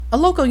A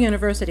local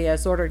university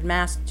has ordered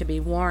masks to be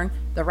worn,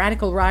 the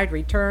radical ride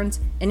returns,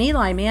 and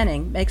Eli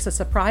Manning makes a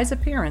surprise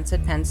appearance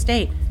at Penn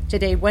State.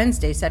 Today,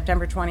 Wednesday,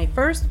 September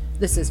 21st,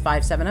 this is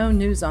 570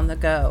 News on the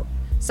Go.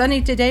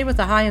 Sunny today with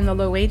a high in the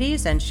low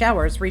 80s, and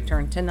showers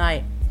return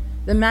tonight.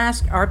 The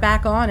masks are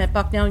back on at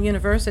Bucknell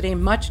University,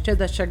 much to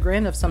the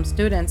chagrin of some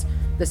students.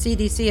 The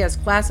CDC has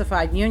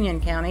classified Union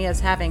County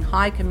as having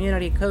high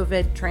community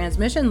COVID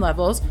transmission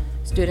levels.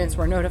 Students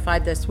were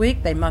notified this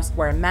week they must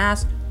wear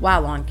masks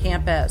while on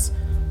campus.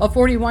 A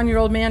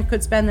 41-year-old man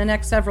could spend the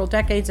next several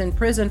decades in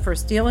prison for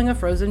stealing a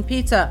frozen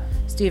pizza.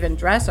 Stephen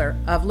Dresser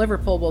of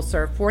Liverpool will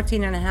serve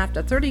 14.5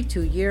 to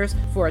 32 years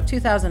for a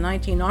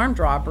 2019 armed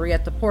robbery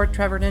at the Port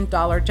Trevorton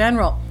Dollar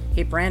General.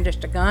 He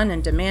brandished a gun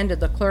and demanded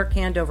the clerk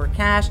hand over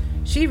cash.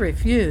 She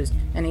refused,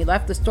 and he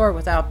left the store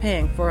without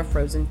paying for a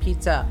frozen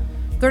pizza.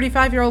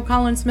 35-year-old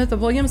Colin Smith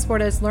of Williamsport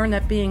has learned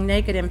that being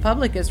naked in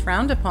public is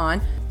frowned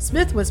upon.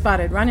 Smith was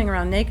spotted running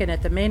around naked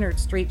at the Maynard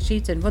Street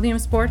Sheets in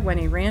Williamsport when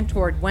he ran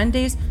toward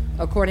Wendy's.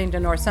 According to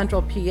North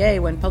Central PA,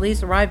 when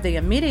police arrived, they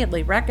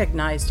immediately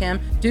recognized him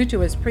due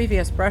to his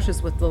previous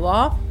brushes with the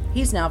law.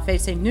 He's now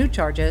facing new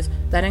charges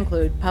that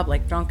include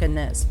public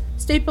drunkenness.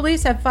 State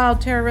police have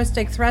filed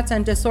terroristic threats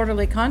and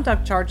disorderly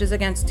conduct charges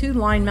against two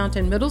Line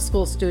Mountain Middle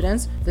School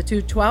students. The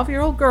two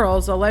 12-year-old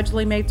girls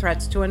allegedly made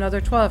threats to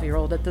another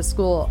 12-year-old at the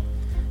school.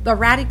 The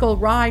Radical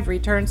Ride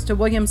returns to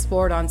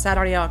Williamsport on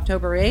Saturday,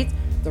 October 8th.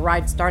 The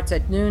ride starts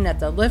at noon at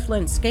the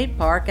Liftland Skate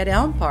Park at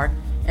Elm Park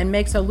and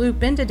makes a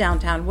loop into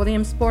downtown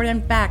Williamsport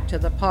and back to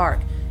the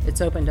park.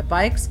 It's open to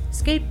bikes,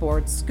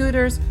 skateboards,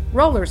 scooters,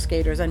 roller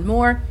skaters, and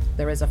more.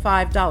 There is a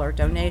 $5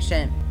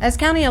 donation. As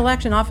county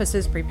election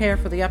offices prepare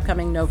for the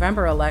upcoming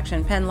November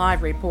election, Penn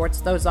Live reports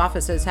those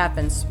offices have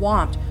been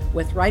swamped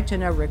with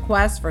right-to-know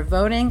requests for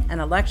voting and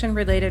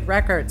election-related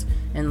records.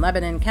 In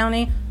Lebanon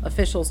County,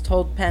 officials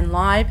told Penn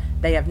Live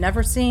they have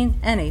never seen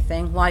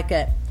anything like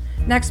it.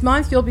 Next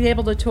month, you'll be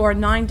able to tour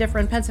 9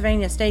 different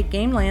Pennsylvania state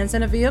game lands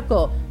in a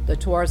vehicle. The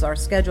tours are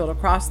scheduled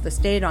across the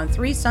state on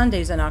 3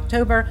 Sundays in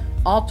October.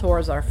 All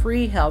tours are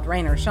free, held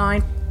rain or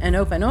shine, and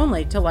open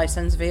only to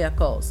licensed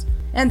vehicles.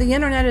 And the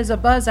internet is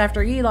abuzz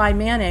after Eli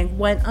Manning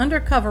went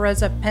undercover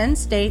as a Penn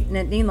State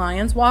Nittany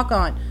Lions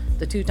walk-on.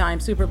 The 2-time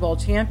Super Bowl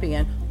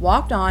champion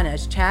walked on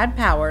as Chad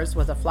Powers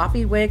with a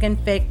floppy wig and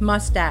fake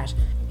mustache.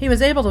 He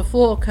was able to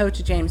fool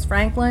Coach James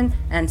Franklin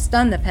and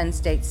stun the Penn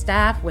State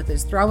staff with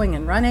his throwing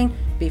and running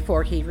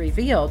before he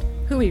revealed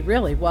who he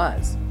really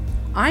was.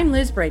 I'm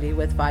Liz Brady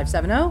with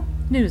 570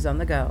 News on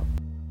the Go.